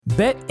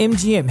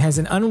BetMGM has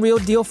an unreal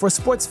deal for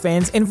sports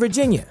fans in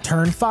Virginia.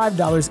 Turn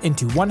 $5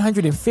 into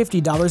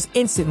 $150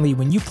 instantly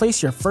when you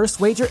place your first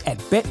wager at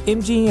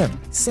BetMGM.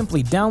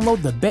 Simply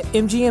download the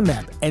BetMGM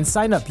app and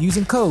sign up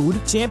using code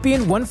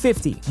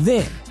Champion150.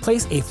 Then,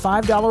 place a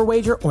 $5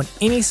 wager on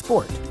any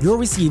sport. You'll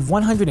receive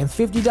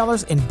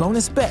 $150 in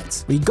bonus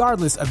bets,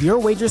 regardless of your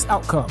wager's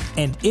outcome.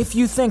 And if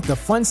you think the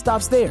fun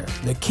stops there,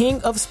 the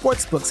King of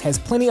Sportsbooks has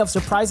plenty of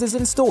surprises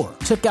in store.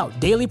 Check out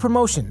daily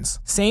promotions,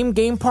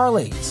 same-game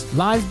parlays,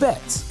 live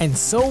bets, and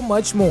so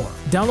much more.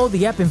 Download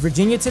the app in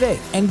Virginia today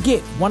and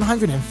get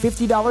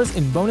 $150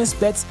 in bonus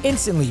bets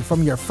instantly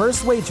from your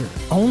first wager.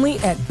 Only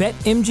at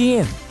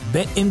BetMGM.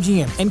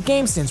 BetMGM and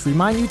GameSense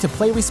remind you to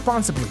play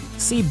responsibly.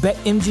 See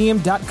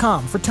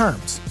BetMGM.com for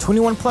terms.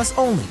 21 plus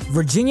only.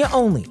 Virginia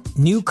only.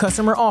 New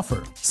customer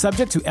offer.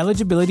 Subject to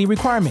eligibility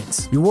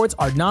requirements. Rewards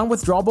are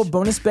non-withdrawable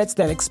bonus bets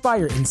that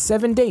expire in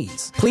 7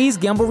 days. Please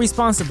gamble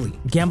responsibly.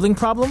 Gambling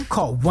problem?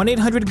 Call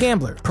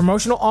 1-800-GAMBLER.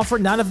 Promotional offer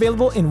not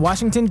available in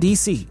Washington,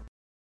 D.C.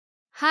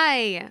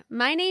 Hi,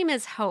 my name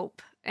is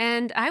Hope,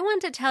 and I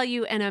want to tell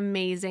you an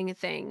amazing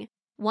thing.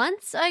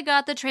 Once I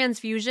got the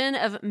transfusion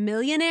of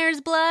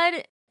Millionaire's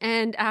blood,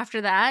 and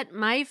after that,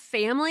 my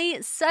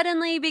family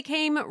suddenly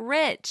became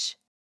rich.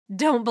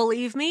 Don't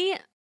believe me?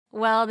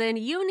 Well, then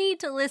you need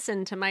to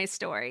listen to my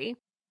story.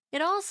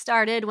 It all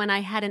started when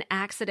I had an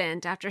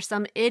accident after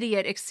some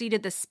idiot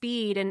exceeded the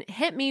speed and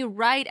hit me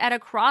right at a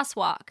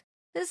crosswalk.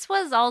 This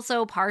was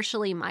also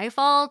partially my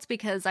fault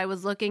because I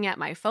was looking at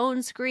my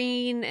phone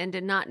screen and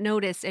did not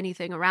notice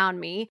anything around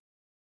me.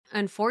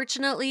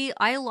 Unfortunately,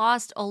 I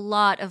lost a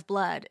lot of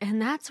blood, and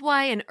that's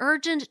why an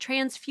urgent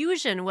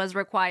transfusion was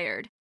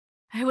required.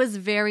 I was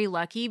very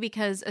lucky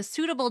because a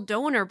suitable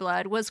donor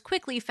blood was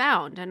quickly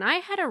found, and I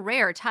had a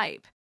rare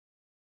type.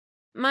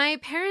 My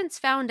parents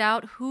found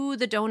out who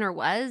the donor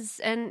was,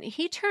 and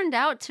he turned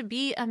out to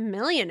be a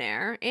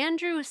millionaire,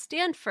 Andrew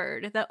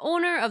Stanford, the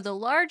owner of the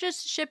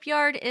largest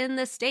shipyard in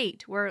the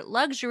state where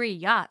luxury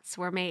yachts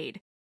were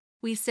made.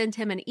 We sent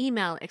him an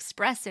email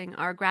expressing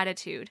our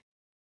gratitude.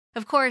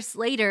 Of course,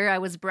 later I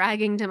was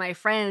bragging to my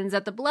friends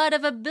that the blood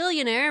of a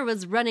billionaire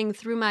was running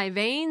through my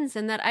veins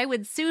and that I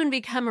would soon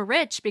become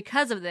rich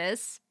because of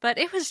this, but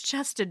it was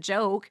just a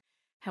joke.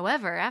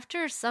 However,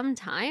 after some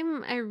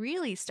time, I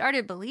really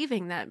started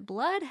believing that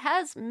blood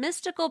has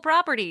mystical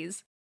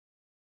properties.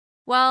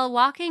 While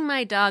walking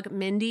my dog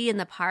Mindy in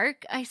the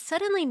park, I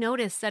suddenly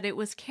noticed that it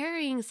was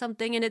carrying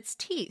something in its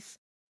teeth.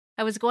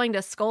 I was going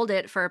to scold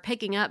it for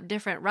picking up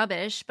different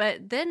rubbish,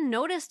 but then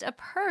noticed a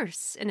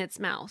purse in its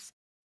mouth.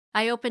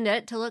 I opened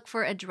it to look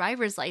for a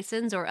driver's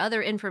license or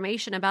other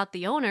information about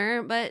the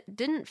owner, but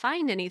didn't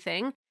find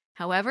anything.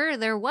 However,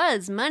 there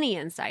was money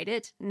inside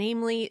it,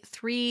 namely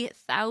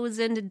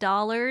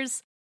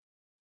 $3,000.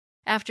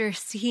 After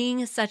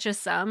seeing such a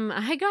sum,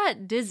 I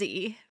got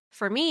dizzy.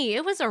 For me,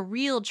 it was a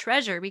real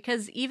treasure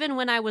because even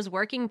when I was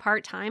working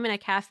part-time in a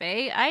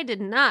cafe, I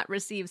did not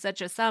receive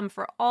such a sum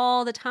for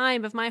all the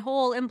time of my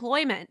whole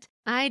employment.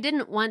 I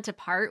didn't want to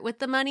part with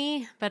the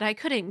money, but I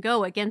couldn't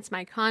go against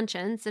my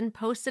conscience and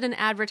posted an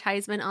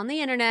advertisement on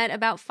the internet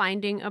about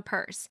finding a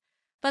purse.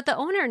 But the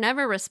owner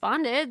never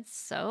responded,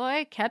 so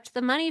I kept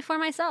the money for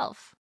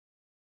myself.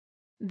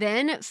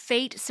 Then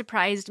fate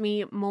surprised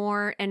me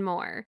more and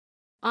more.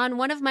 On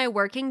one of my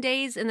working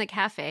days in the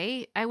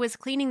cafe, I was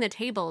cleaning the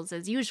tables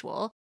as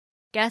usual.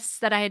 Guests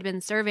that I had been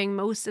serving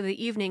most of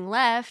the evening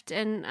left,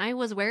 and I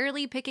was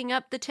warily picking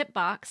up the tip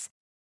box.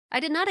 I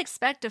did not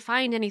expect to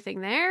find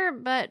anything there,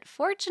 but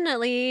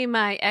fortunately,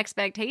 my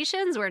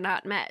expectations were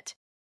not met.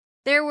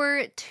 There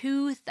were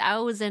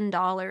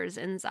 $2,000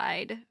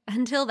 inside.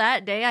 Until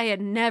that day, I had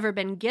never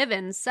been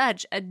given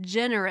such a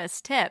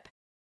generous tip.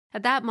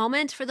 At that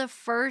moment, for the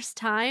first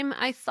time,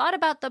 I thought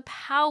about the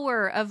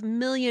power of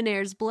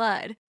Millionaire's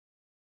blood.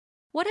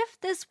 What if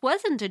this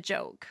wasn't a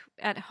joke?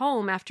 At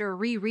home, after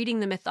rereading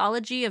the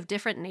mythology of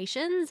different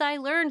nations, I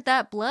learned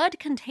that blood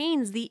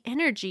contains the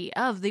energy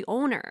of the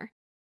owner.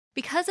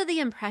 Because of the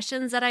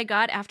impressions that I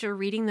got after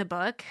reading the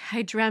book,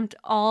 I dreamt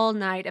all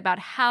night about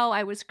how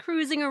I was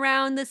cruising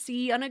around the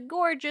sea on a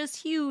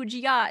gorgeous, huge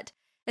yacht.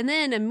 And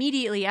then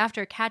immediately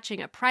after catching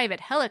a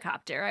private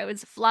helicopter, I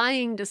was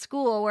flying to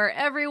school where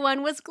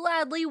everyone was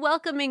gladly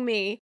welcoming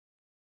me.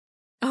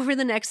 Over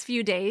the next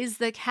few days,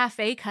 the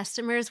cafe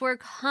customers were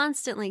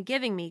constantly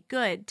giving me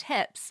good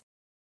tips.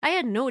 I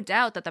had no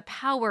doubt that the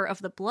power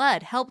of the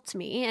blood helped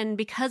me, and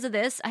because of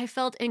this, I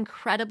felt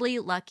incredibly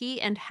lucky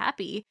and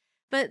happy.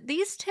 But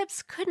these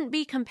tips couldn't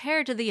be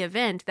compared to the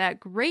event that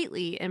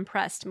greatly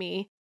impressed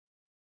me.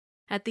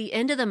 At the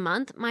end of the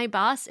month, my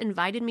boss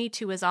invited me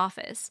to his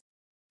office.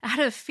 Out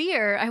of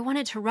fear, I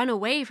wanted to run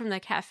away from the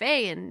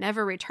cafe and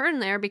never return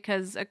there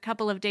because a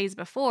couple of days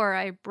before,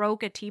 I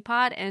broke a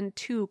teapot and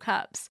 2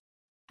 cups.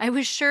 I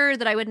was sure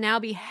that I would now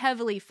be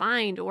heavily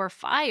fined or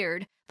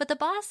fired, but the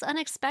boss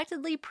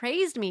unexpectedly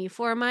praised me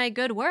for my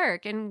good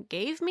work and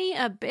gave me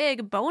a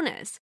big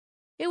bonus.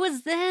 It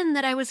was then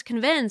that I was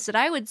convinced that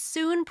I would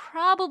soon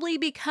probably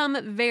become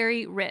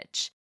very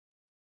rich.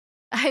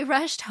 I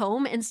rushed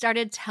home and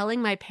started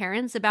telling my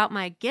parents about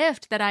my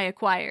gift that I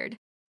acquired.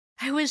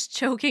 I was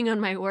choking on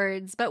my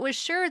words, but was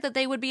sure that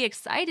they would be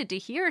excited to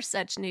hear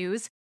such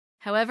news.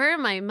 However,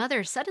 my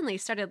mother suddenly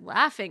started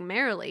laughing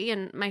merrily,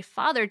 and my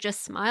father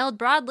just smiled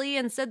broadly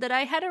and said that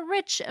I had a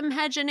rich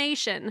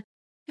imagination.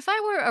 If I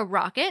were a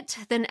rocket,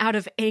 then out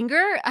of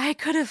anger, I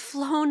could have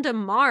flown to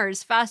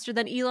Mars faster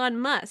than Elon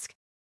Musk.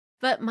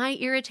 But my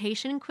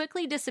irritation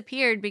quickly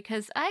disappeared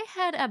because I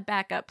had a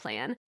backup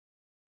plan.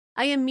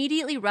 I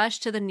immediately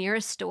rushed to the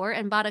nearest store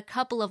and bought a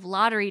couple of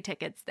lottery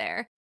tickets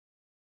there.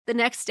 The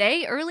next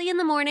day, early in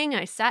the morning,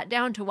 I sat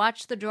down to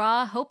watch the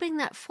draw, hoping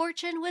that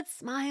fortune would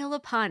smile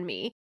upon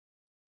me.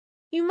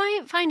 You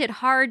might find it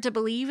hard to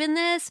believe in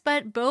this,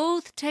 but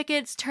both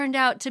tickets turned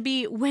out to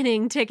be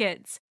winning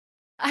tickets.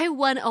 I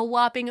won a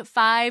whopping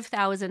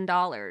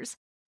 $5,000.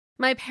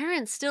 My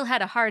parents still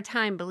had a hard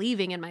time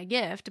believing in my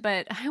gift,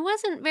 but I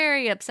wasn't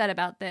very upset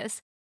about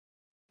this.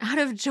 Out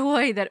of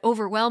joy that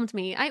overwhelmed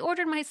me, I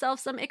ordered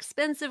myself some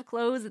expensive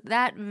clothes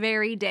that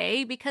very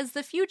day because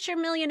the future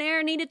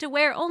millionaire needed to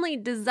wear only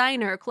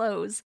designer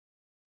clothes.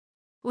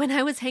 When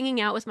I was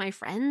hanging out with my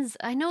friends,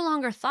 I no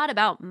longer thought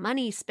about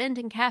money spent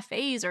in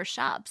cafes or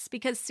shops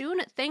because soon,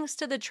 thanks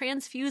to the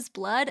transfused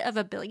blood of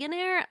a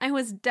billionaire, I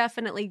was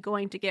definitely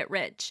going to get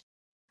rich.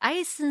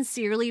 I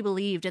sincerely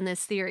believed in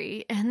this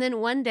theory, and then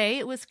one day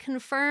it was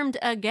confirmed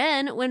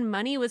again when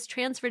money was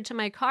transferred to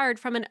my card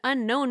from an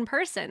unknown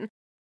person.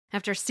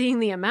 After seeing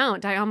the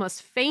amount, I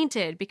almost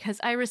fainted because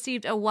I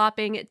received a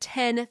whopping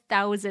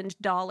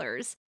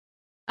 $10,000.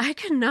 I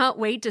could not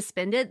wait to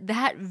spend it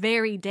that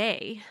very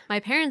day. My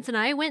parents and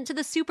I went to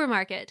the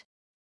supermarket.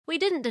 We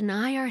didn't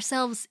deny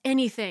ourselves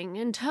anything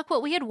and took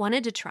what we had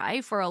wanted to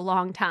try for a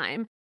long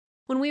time.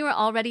 When we were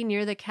already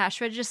near the cash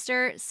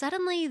register,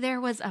 suddenly there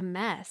was a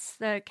mess.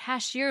 The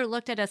cashier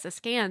looked at us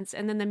askance,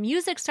 and then the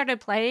music started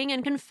playing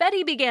and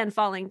confetti began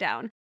falling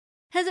down.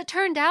 As it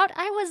turned out,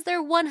 I was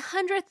their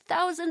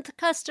 100,000th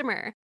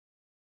customer.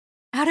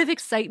 Out of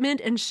excitement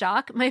and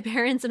shock, my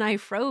parents and I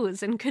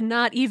froze and could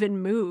not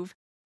even move.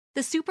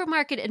 The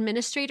supermarket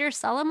administrator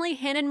solemnly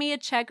handed me a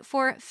check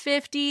for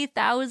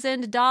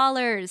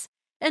 $50,000.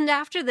 And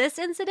after this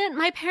incident,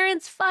 my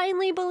parents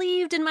finally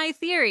believed in my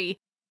theory.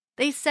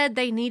 They said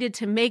they needed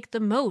to make the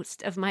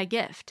most of my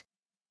gift.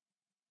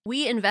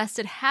 We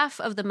invested half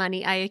of the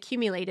money I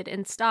accumulated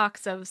in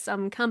stocks of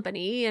some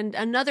company, and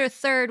another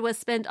third was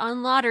spent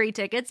on lottery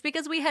tickets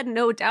because we had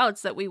no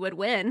doubts that we would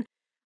win.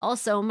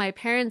 Also, my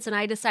parents and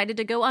I decided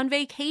to go on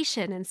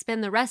vacation and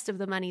spend the rest of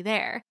the money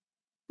there.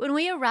 When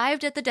we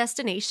arrived at the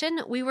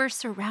destination, we were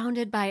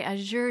surrounded by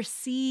azure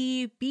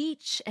sea,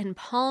 beach, and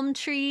palm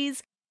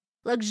trees.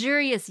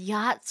 Luxurious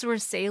yachts were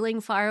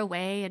sailing far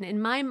away, and in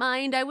my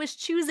mind, I was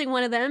choosing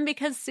one of them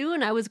because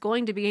soon I was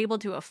going to be able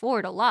to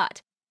afford a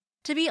lot.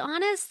 To be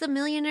honest, the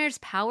millionaire's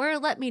power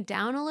let me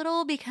down a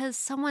little because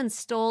someone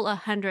stole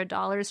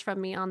 $100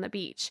 from me on the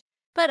beach.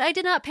 But I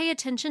did not pay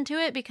attention to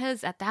it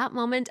because at that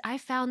moment, I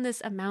found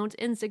this amount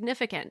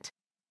insignificant.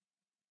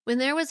 When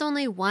there was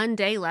only one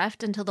day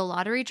left until the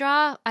lottery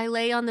draw, I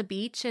lay on the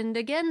beach and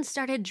again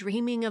started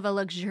dreaming of a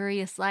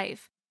luxurious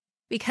life.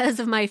 Because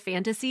of my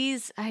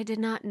fantasies, I did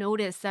not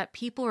notice that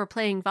people were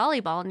playing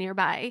volleyball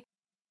nearby.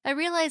 I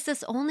realized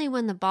this only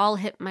when the ball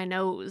hit my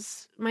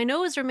nose. My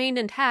nose remained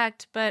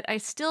intact, but I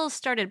still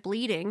started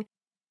bleeding.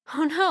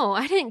 Oh no,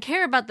 I didn't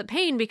care about the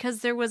pain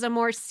because there was a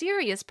more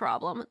serious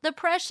problem. The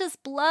precious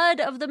blood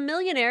of the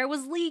millionaire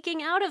was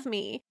leaking out of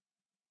me.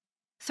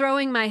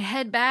 Throwing my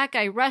head back,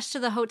 I rushed to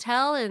the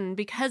hotel, and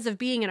because of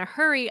being in a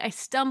hurry, I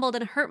stumbled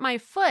and hurt my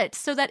foot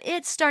so that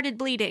it started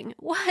bleeding.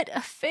 What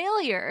a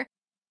failure!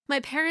 My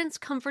parents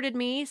comforted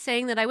me,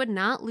 saying that I would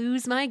not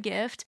lose my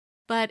gift,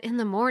 but in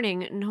the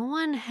morning, no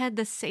one had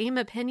the same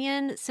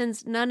opinion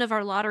since none of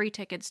our lottery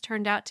tickets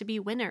turned out to be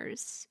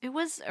winners. It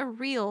was a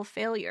real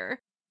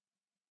failure.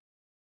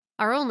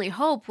 Our only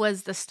hope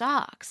was the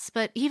stocks,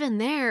 but even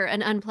there,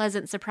 an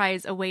unpleasant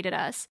surprise awaited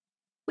us.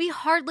 We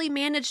hardly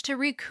managed to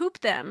recoup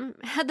them.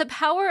 Had the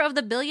power of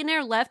the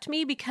billionaire left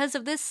me because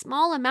of this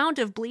small amount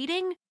of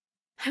bleeding?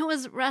 I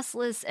was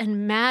restless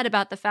and mad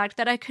about the fact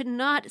that I could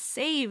not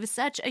save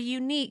such a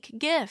unique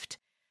gift.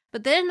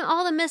 But then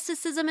all the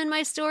mysticism in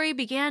my story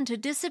began to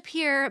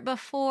disappear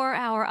before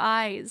our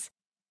eyes.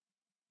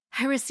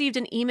 I received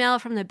an email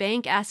from the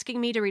bank asking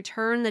me to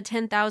return the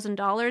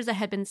 $10,000 that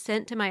had been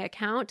sent to my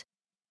account.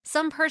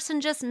 Some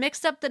person just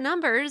mixed up the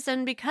numbers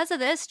and because of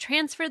this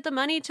transferred the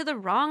money to the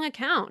wrong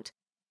account.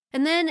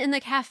 And then in the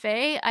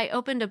cafe, I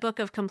opened a book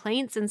of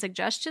complaints and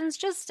suggestions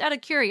just out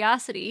of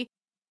curiosity.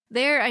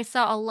 There I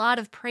saw a lot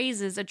of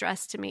praises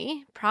addressed to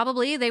me.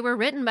 Probably they were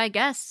written by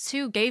guests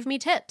who gave me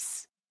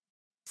tips.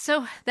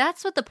 So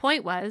that's what the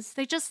point was.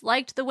 They just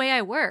liked the way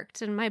I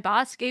worked, and my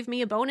boss gave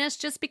me a bonus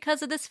just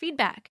because of this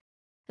feedback.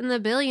 And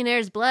the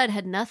billionaire's blood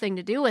had nothing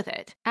to do with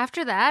it.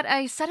 After that,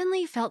 I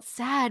suddenly felt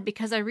sad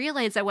because I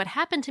realized that what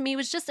happened to me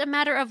was just a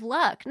matter of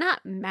luck,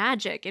 not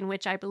magic in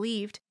which I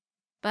believed.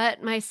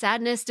 But my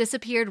sadness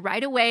disappeared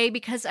right away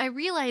because I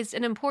realized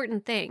an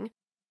important thing.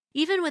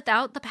 Even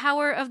without the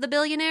power of the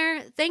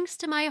billionaire, thanks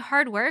to my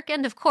hard work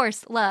and, of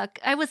course, luck,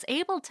 I was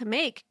able to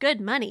make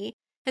good money.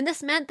 And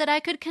this meant that I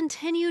could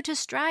continue to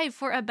strive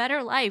for a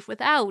better life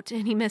without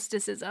any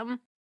mysticism.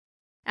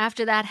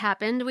 After that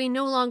happened, we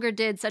no longer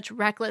did such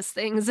reckless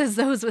things as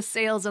those with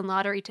sales and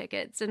lottery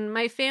tickets, and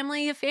my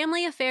family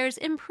affairs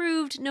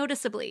improved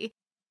noticeably.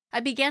 I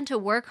began to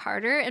work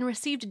harder and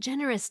received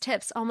generous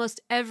tips almost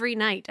every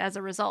night as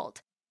a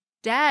result.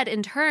 Dad,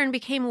 in turn,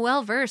 became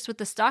well-versed with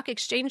the stock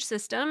exchange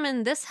system,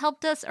 and this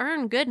helped us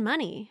earn good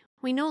money.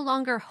 We no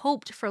longer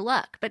hoped for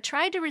luck, but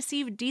tried to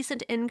receive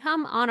decent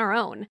income on our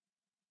own.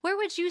 Where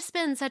would you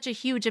spend such a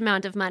huge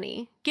amount of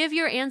money? Give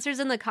your answers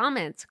in the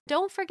comments.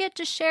 Don't forget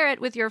to share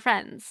it with your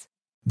friends.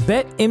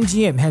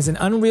 BetMGM has an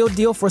unreal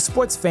deal for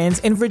sports fans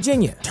in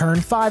Virginia. Turn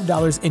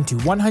 $5 into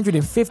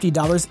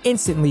 $150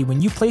 instantly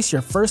when you place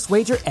your first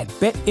wager at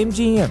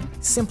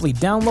BetMGM. Simply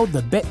download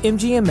the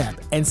BetMGM app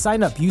and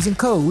sign up using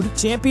code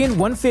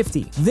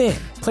Champion150. Then,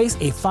 place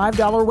a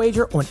 $5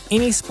 wager on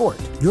any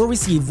sport. You'll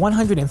receive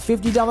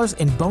 $150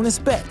 in bonus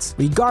bets,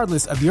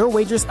 regardless of your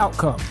wager's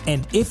outcome.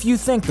 And if you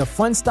think the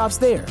fun stops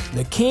there,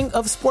 the King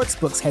of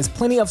Sportsbooks has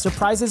plenty of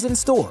surprises in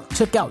store.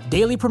 Check out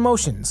daily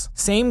promotions,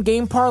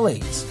 same-game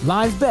parlays,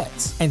 live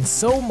bets, and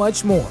so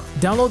much more.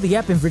 Download the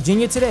app in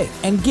Virginia today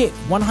and get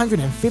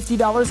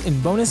 $150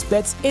 in bonus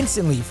bets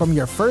instantly from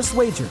your first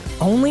wager.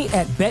 Only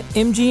at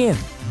BetMGM.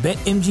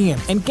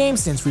 BetMGM and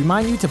GameSense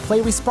remind you to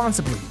play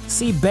responsibly.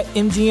 See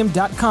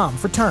BetMGM.com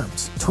for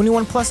terms.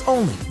 21 plus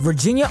only.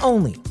 Virginia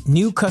only.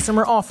 New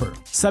customer offer.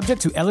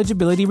 Subject to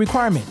eligibility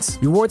requirements.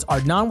 Rewards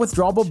are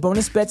non-withdrawable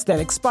bonus bets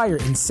that expire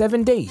in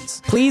 7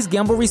 days. Please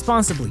gamble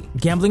responsibly.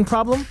 Gambling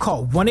problem?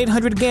 Call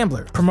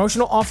 1-800-GAMBLER.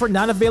 Promotional offer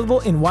not available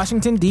in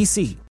Washington, D.C.